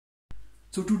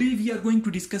So today we are going to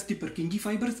discuss the Purkinje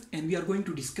fibers, and we are going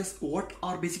to discuss what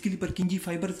are basically Purkinje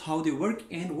fibers, how they work,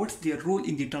 and what's their role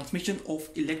in the transmission of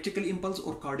electrical impulse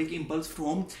or cardiac impulse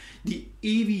from the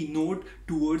AV node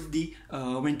towards the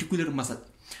ventricular muscle.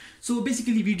 So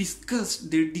basically we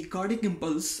discussed that the cardiac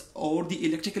impulse or the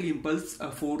electrical impulse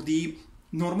for the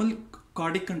normal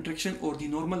cardiac contraction or the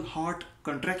normal heart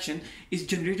contraction is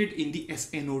generated in the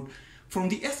SA node. From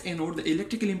the SA node, the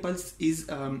electrical impulse is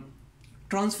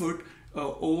transferred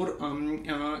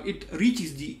it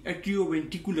reaches the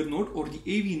atrioventricular node or the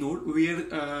AV node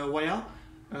where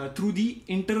through the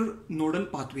internodal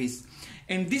pathways,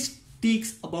 and this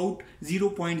takes about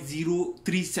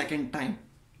 0.03 second time.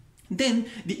 Then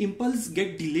the impulse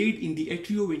get delayed in the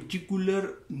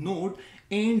atrioventricular node,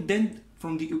 and then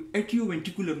from the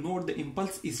atrioventricular node the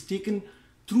impulse is taken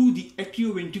through the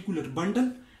atrioventricular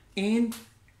bundle, and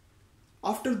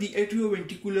after the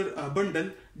atrioventricular bundle,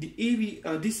 the AV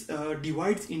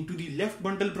divides into the left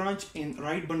bundle branch and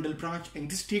right bundle branch, and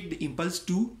this take the impulse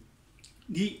to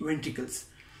the ventricles.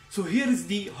 So here is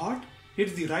the heart, here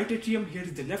is the right atrium, here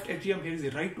is the left atrium, here is the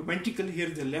right ventricle, here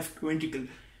is the left ventricle,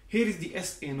 here is the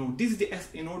SA node. This is the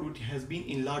SA node which has been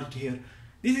enlarged here.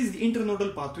 This is the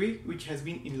internodal pathway which has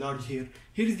been enlarged here.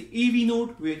 Here is the AV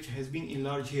node which has been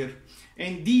enlarged here.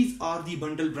 And these are the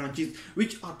bundle branches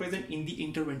which are present in the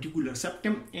interventricular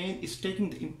septum and is taking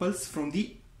the impulse from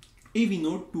the AV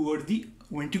node toward the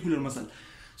ventricular muscle.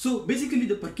 So basically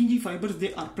the Purkinje fibers,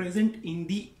 they are present in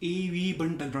the AV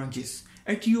bundle branches,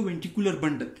 atrioventricular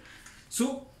bundle.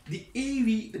 So the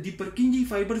Purkinje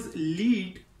fibers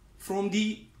lead from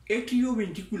the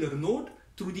atrioventricular node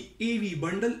through the AV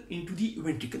bundle into the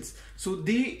ventricles. So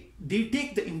they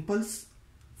take the impulse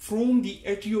from the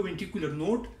atrioventricular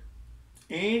node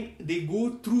and they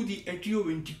go through the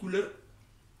atrioventricular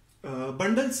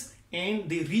bundles and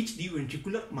they reach the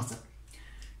ventricular muscle.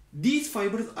 These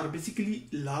fibers are basically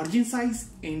large in size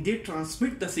and they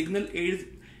transmit the signal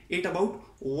at about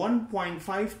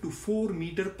 1.5 to 4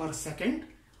 meter per second,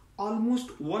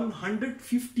 almost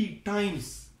 150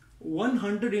 times.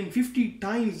 150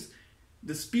 times.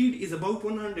 The speed is about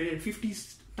 150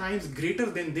 times greater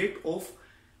than that of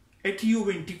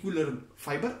atrioventricular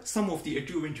fiber, some of the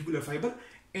atrioventricular fiber,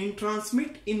 and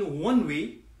transmit in one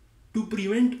way to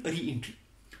prevent re-entry.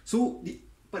 So the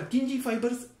Purkinje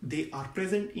fibers, they are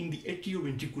present in the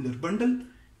atrioventricular bundle.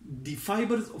 The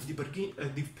fibers of the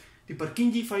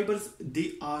Purkinje fibers,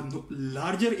 they are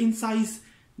larger in size.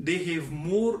 They have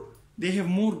more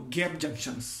gap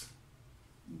junctions.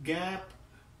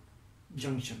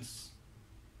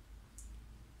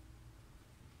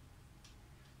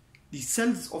 The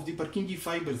cells of the Purkinje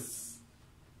fibers,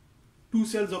 two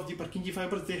cells of the Purkinje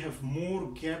fibers, they have more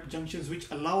gap junctions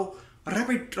which allow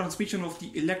rapid transmission of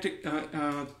the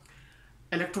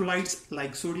electrolytes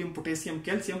like sodium, potassium,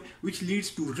 calcium, which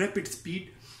leads to rapid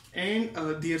speed, and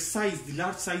their size, the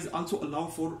large size, also allow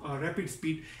for rapid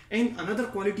speed. And another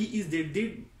quality is that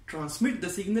they transmit the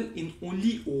signal in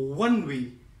only one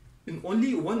way.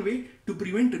 To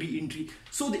prevent re-entry.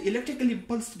 So the electrical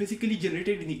impulse basically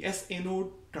generated in the SA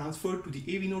node transferred to the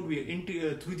AV node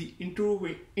through the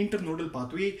internodal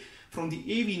pathway. From the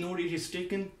AV node it is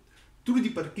taken through the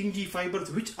Purkinje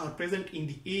fibers which are present in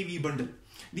the AV bundle.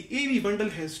 The AV bundle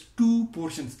has two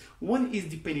portions. One is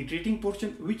the penetrating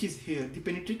portion, which is here. The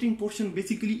penetrating portion,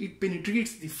 basically it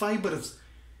penetrates the fibers,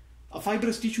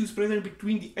 fibrous tissues present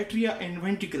between the atria and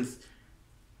ventricles.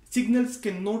 Signals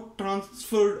cannot go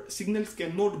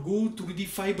through the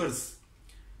fibers.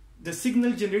 The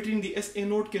signal generated in the SA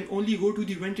node can only go to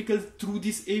the ventricles through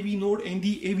this AV node and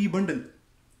the AV bundle.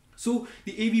 So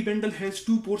the AV bundle has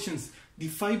two portions, the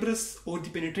fibrous or the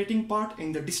penetrating part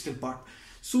and the distal part.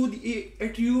 So the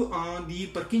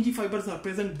Purkinje fibers are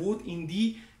present both in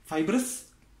the fibrous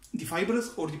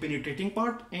or the penetrating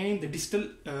part and the distal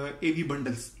AV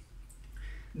bundles.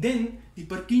 Then the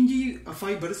Purkinje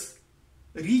fibers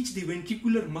reach the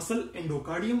ventricular muscle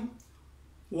endocardium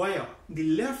via the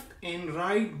left and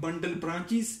right bundle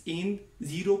branches in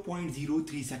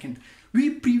 0.03 seconds.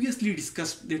 We previously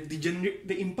discussed that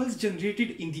the impulse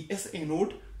generated in the SA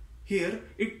node, here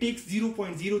it takes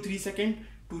 0.03 seconds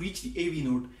to reach the AV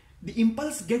node. The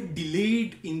impulse get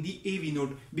delayed in the AV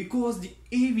node because the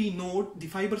AV node, the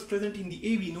fibers present in the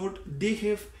AV node, they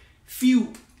have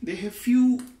few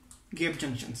gap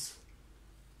junctions.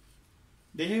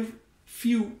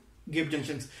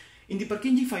 In the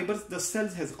Purkinje fibers, the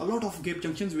cells has a lot of gap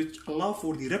junctions which allow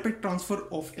for the rapid transfer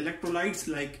of electrolytes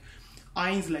like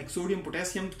ions like sodium,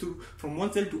 potassium from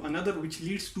one cell to another, which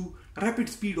leads to rapid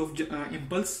speed of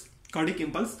cardiac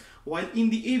impulse, while in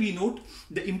the AV node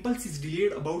the impulse is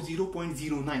delayed about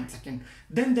 0.09 seconds.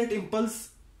 Then that impulse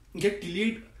get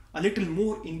delayed a little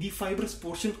more in the fibrous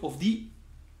portion of the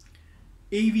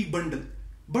AV bundle.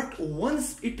 But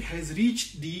once it has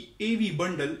reached the AV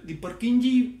bundle, the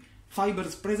Purkinje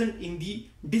fibers present in the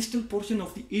distal portion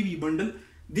of the AV bundle,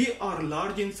 they are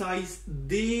large in size.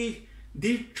 They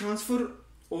transfer,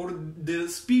 or the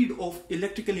speed of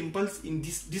electrical impulse in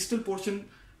this distal portion,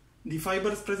 the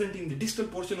fibers present in the distal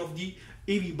portion of the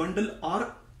AV bundle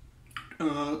are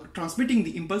transmitting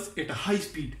the impulse at a high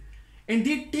speed, and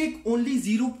they take only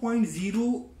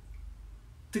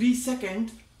 0.03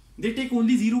 seconds. They take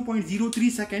only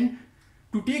 0.03 seconds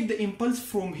to take the impulse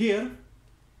from here,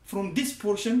 from this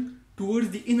portion towards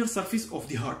the inner surface of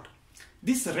the heart.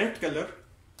 This red color,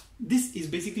 this is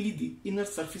basically the inner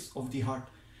surface of the heart.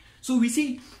 So we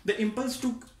see the impulse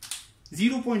took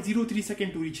 0.03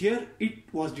 seconds to reach here.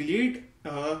 It was delayed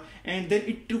and then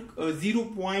it took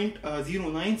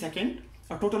 0.09 seconds,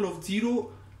 a total of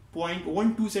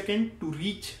 0.12 seconds to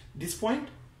reach this point,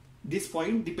 the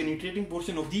penetrating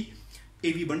portion of the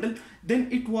AV bundle.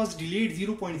 Then it was delayed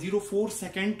 0.04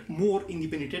 seconds more in the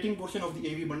penetrating portion of the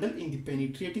AV bundle,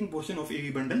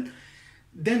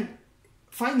 Then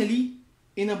finally,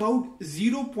 in about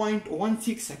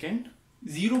 0.16 seconds,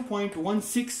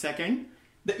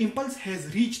 the impulse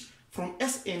has reached from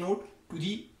SA node to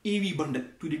the AV bundle,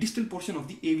 to the distal portion of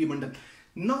the AV bundle.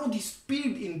 Now the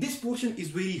speed in this portion is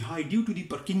very high due to the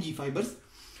Purkinje fibers,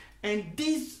 and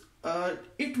this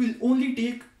it will only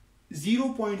take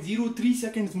 0.03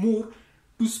 seconds more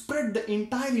to spread the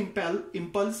entire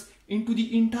impulse into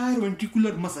the entire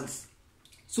ventricular muscles.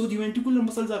 So the ventricular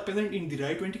muscles are present in the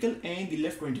right ventricle and the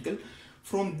left ventricle.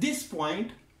 From this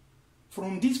point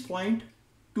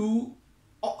to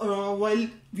while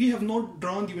we have not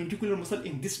drawn the ventricular muscle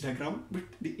in this diagram, but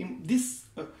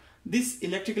this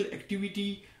electrical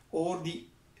activity or the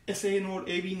SA node,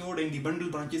 AV node and the bundle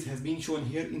branches has been shown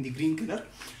here in the green color.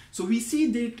 So we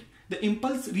see that the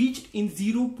impulse reached in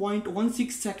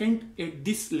 0.16 seconds at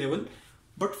this level,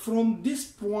 but from this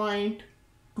point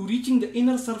to reaching the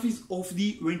inner surface of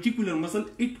the ventricular muscle,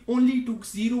 it only took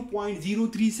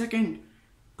 0.03 seconds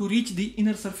to reach the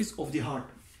inner surface of the heart.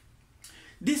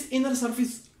 This inner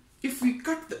surface, if we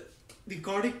cut the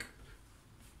cardiac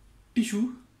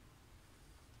tissue,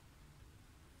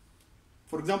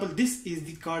 for example, this is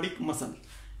the cardiac muscle.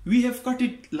 We have cut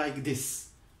it like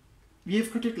this. We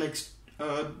have cut it like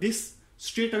this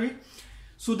straight away.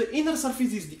 So the inner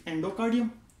surface is the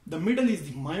endocardium, the middle is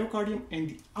the myocardium, and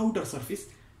the outer surface.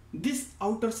 This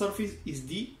outer surface is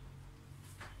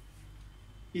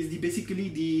basically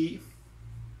the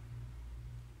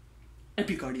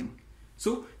epicardium.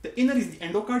 So the inner is the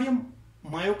endocardium,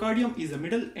 myocardium is the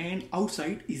middle, and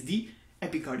outside is the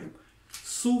epicardium.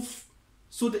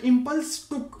 So the impulse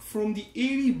took from the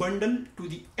AV bundle to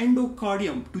the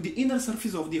endocardium, to the inner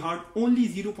surface of the heart, only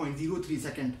 0.03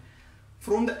 seconds.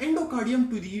 From the endocardium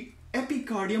to the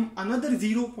epicardium, another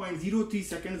 0.03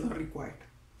 seconds are required.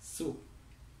 So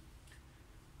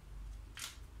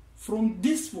from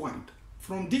this point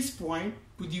to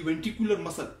the ventricular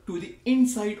muscle, to the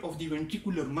inside of the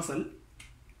ventricular muscle,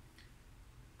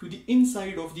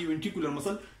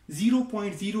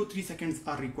 0.03 seconds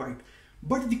are required.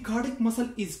 But the cardiac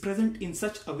muscle is present in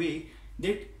such a way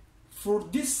that for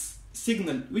this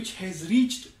signal which has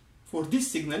reached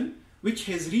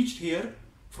here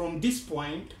from this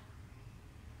point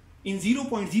in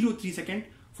 0.03 seconds,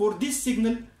 for this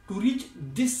signal to reach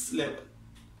this level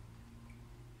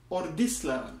or this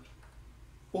level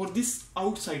or this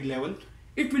outside level,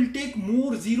 it will take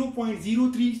more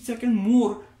 0.03 seconds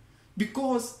more,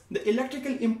 because the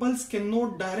electrical impulse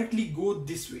cannot directly go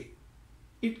this way.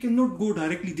 It cannot go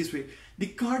directly this way. The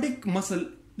cardiac muscle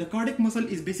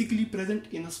is basically present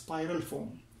in a spiral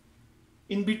form.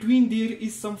 In between there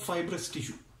is some fibrous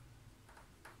tissue.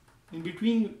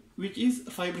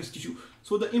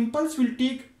 So the impulse will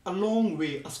take a long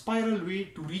way, a spiral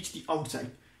way, to reach the outside.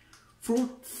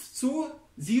 So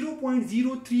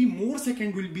 0.03 more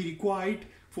second will be required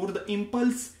for the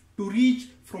impulse to reach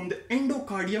from the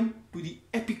endocardium to the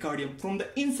epicardium, from the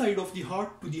inside of the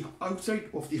heart to the outside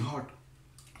of the heart.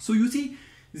 So you see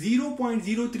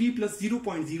 0.03 plus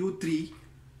 0.03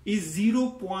 is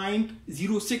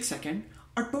 0.06 second.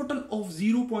 A total of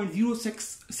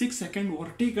 0.06 seconds were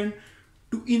taken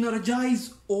to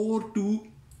energize or to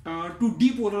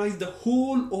depolarize the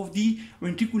whole of the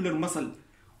ventricular muscle,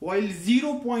 while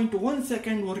 0.1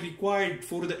 second were required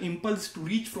for the impulse to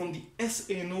reach from the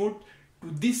SA node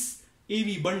to this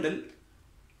AV bundle.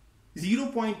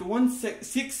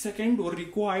 0.16 seconds were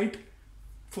required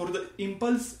for the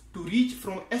impulse to reach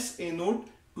from SA node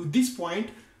to this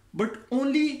point, but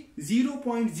only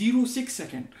 0.06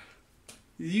 seconds.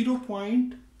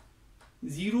 0.06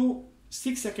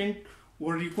 0.06 seconds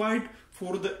were required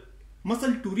for the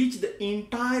muscle to reach the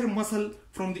entire muscle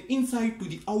from the inside to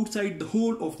the outside, the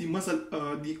whole of the muscle,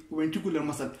 the ventricular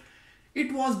muscle.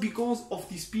 It was because of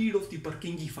the speed of the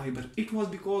Purkinje fiber. It was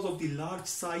because of the large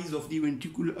size of the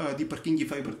the Purkinje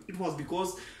fiber. It was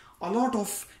because a lot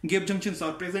of gap junctions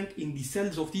are present in the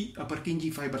cells of the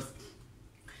Purkinje fibers.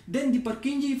 Then the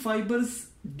Purkinje fibers,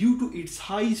 due to its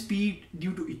high speed,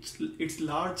 due to its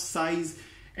large size,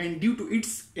 and due to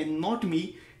its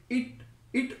anatomy,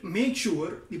 it makes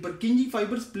sure the Purkinje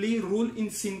fibers play a role in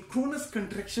synchronous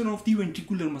contraction of the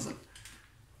ventricular muscle.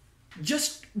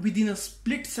 Just within a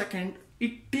split second,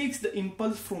 it takes the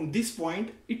impulse from this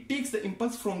point. It takes the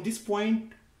impulse from this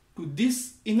point to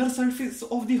this inner surface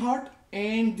of the heart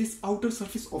and this outer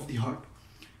surface of the heart.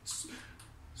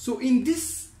 So in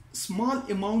this small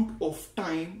amount of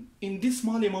time, the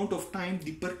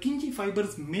Purkinje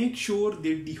fibers make sure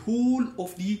that the whole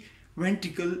of the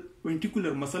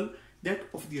ventricular muscle, that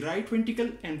of the right ventricle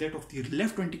and that of the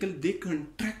left ventricle, they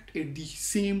contract at the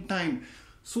same time,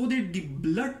 so that the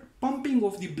pumping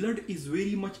of the blood is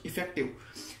very much effective.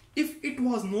 If it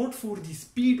was not for the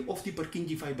speed of the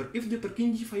Purkinje fiber, if the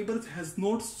Purkinje fibers has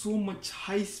not so much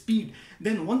high speed,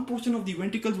 then one portion of the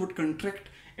ventricles would contract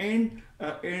and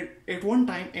at one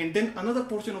time, and then another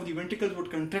portion of the ventricles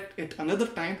would contract at another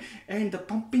time, and the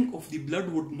pumping of the blood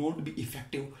would not be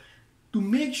effective. To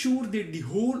make sure that the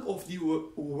whole of the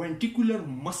ventricular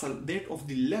muscle, that of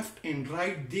the left and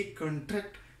right, they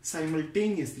contract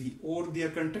simultaneously, or their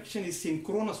contraction is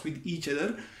synchronous with each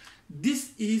other,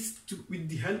 this is with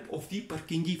the help of the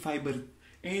Purkinje fiber,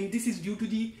 and this is due to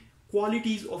the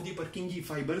qualities of the Purkinje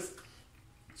fibers.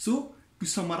 So to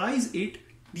summarize it,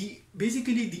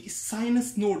 basically the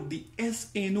sinus node, the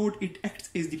SA node, it acts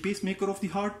as the pacemaker of the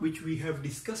heart, which we have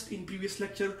discussed in previous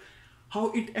lecture.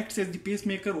 How it acts as the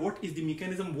pacemaker, what is the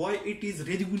mechanism, why it is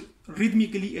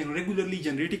rhythmically and regularly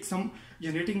generating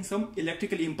some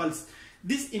electrical impulse.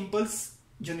 This impulse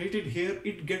generated here,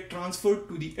 it get transferred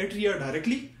to the atria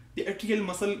directly. The atrial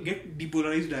muscle get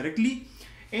depolarized directly,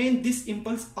 and this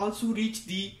impulse also reach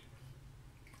the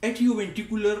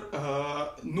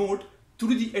atrioventricular node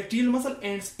through the atrial muscle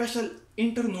and special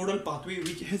internodal pathway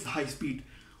which has high speed.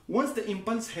 Once the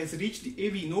impulse has reached the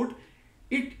AV node,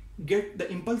 the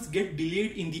impulse get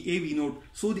delayed in the AV node,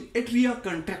 so the atria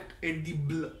contract and the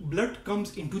blood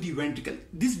comes into the ventricle.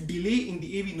 This delay in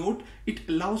the AV node, it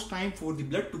allows time for the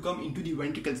blood to come into the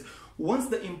ventricles. Once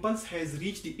the impulse has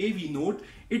reached the AV node,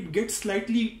 it gets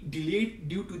slightly delayed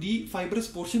due to the fibrous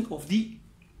portion of the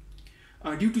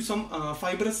due to some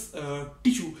fibrous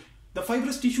tissue. The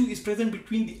fibrous tissue is present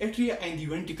between the atria and the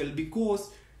ventricle, because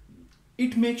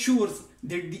it makes sure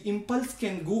that the impulse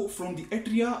can go from the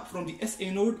atria, from the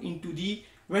SA node into the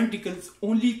ventricles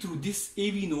only through this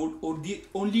AV node, or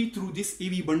only through this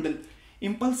AV bundle.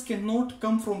 Impulse cannot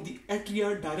come from the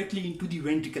atria directly into the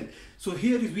ventricle. So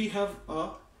here we have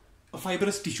a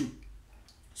fibrous tissue.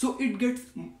 So it gets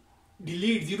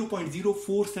delayed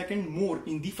 0.04 second more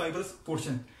in the fibrous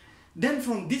portion. Then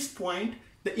from this point,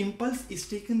 the impulse is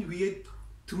taken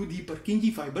through the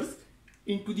Purkinje fibers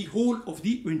into the whole of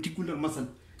the ventricular muscle.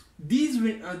 These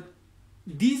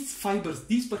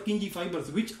Purkinje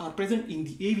fibers, which are present in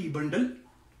the AV bundle,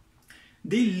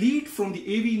 they lead from the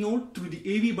AV node through the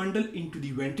AV bundle into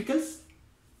the ventricles,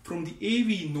 from the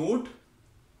AV node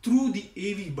through the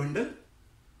AV bundle,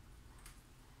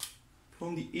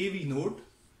 from the AV node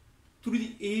through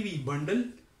the AV bundle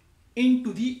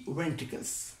into the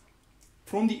ventricles,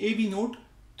 from the AV node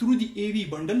through the AV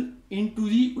bundle into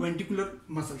the ventricular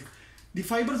muscle. The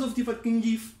fibers of the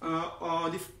Purkinje,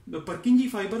 the Purkinje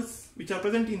fibers which are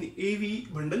present in the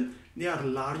AV bundle, they are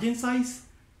large in size,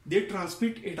 they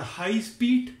transmit at a high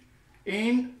speed,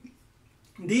 and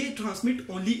they transmit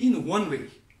only in one way.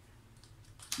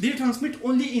 They transmit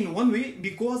only in one way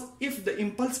because if the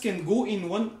impulse can go in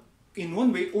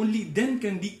one way, only then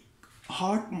can the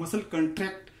heart muscle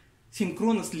contract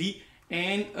synchronously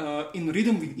and in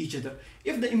rhythm with each other.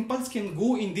 If the impulse can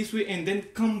go in this way and then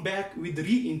come back with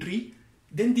re-entry,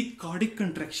 then the cardiac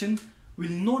contraction will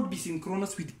not be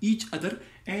synchronous with each other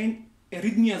and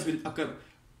arrhythmias will occur.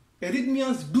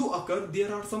 Arrhythmias do occur.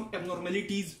 There are some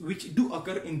abnormalities which do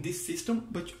occur in this system,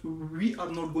 but we are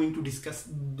not going to discuss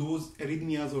those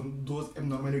arrhythmias or those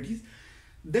abnormalities.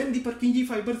 Then the Purkinje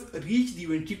fibers reach the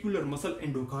ventricular muscle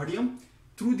endocardium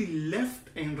through the left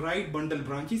and right bundle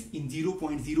branches in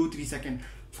 0.03 second.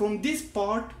 From this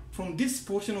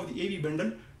portion of the AV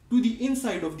bundle to the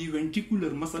inside of the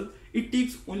ventricular muscle, it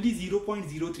takes only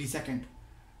 0.03 second.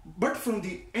 But from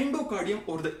the endocardium,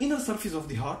 or the inner surface of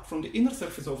the heart, from the inner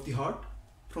surface of the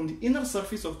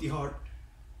heart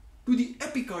to the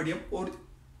epicardium or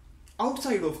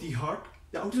outside of the heart,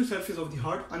 the outer surface of the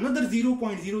heart, another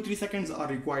 0.03 seconds are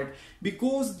required.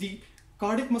 Because the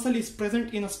cardiac muscle is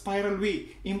present in a spiral way,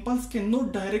 impulse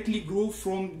cannot directly go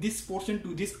from this portion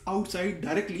to this outside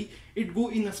directly. It go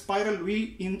in a spiral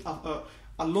way in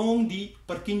along the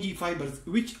Purkinje fibers,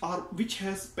 which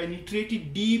has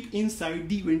penetrated deep inside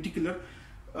the ventricular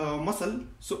muscle.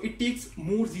 So it takes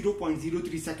more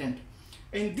 0.03 second.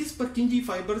 And these Purkinje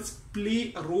fibers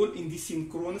play a role in the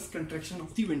synchronous contraction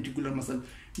of the ventricular muscle.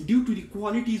 Due to the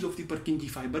qualities of the Purkinje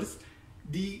fibers,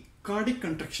 the cardiac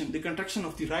contraction, the contraction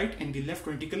of the right and the left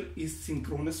ventricle, is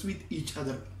synchronous with each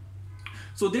other.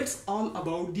 So that's all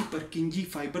about the Purkinje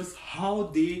fibers, how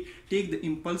they take the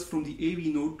impulse from the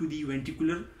AV node to the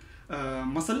ventricular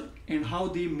muscle, and how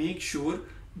they make sure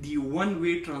the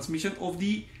one-way transmission of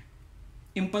the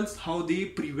impulse, how they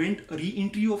prevent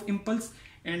re-entry of impulse,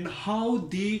 and how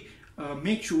they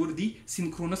make sure the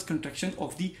synchronous contraction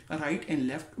of the right and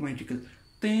left ventricle.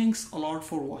 Thanks a lot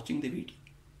for watching the video.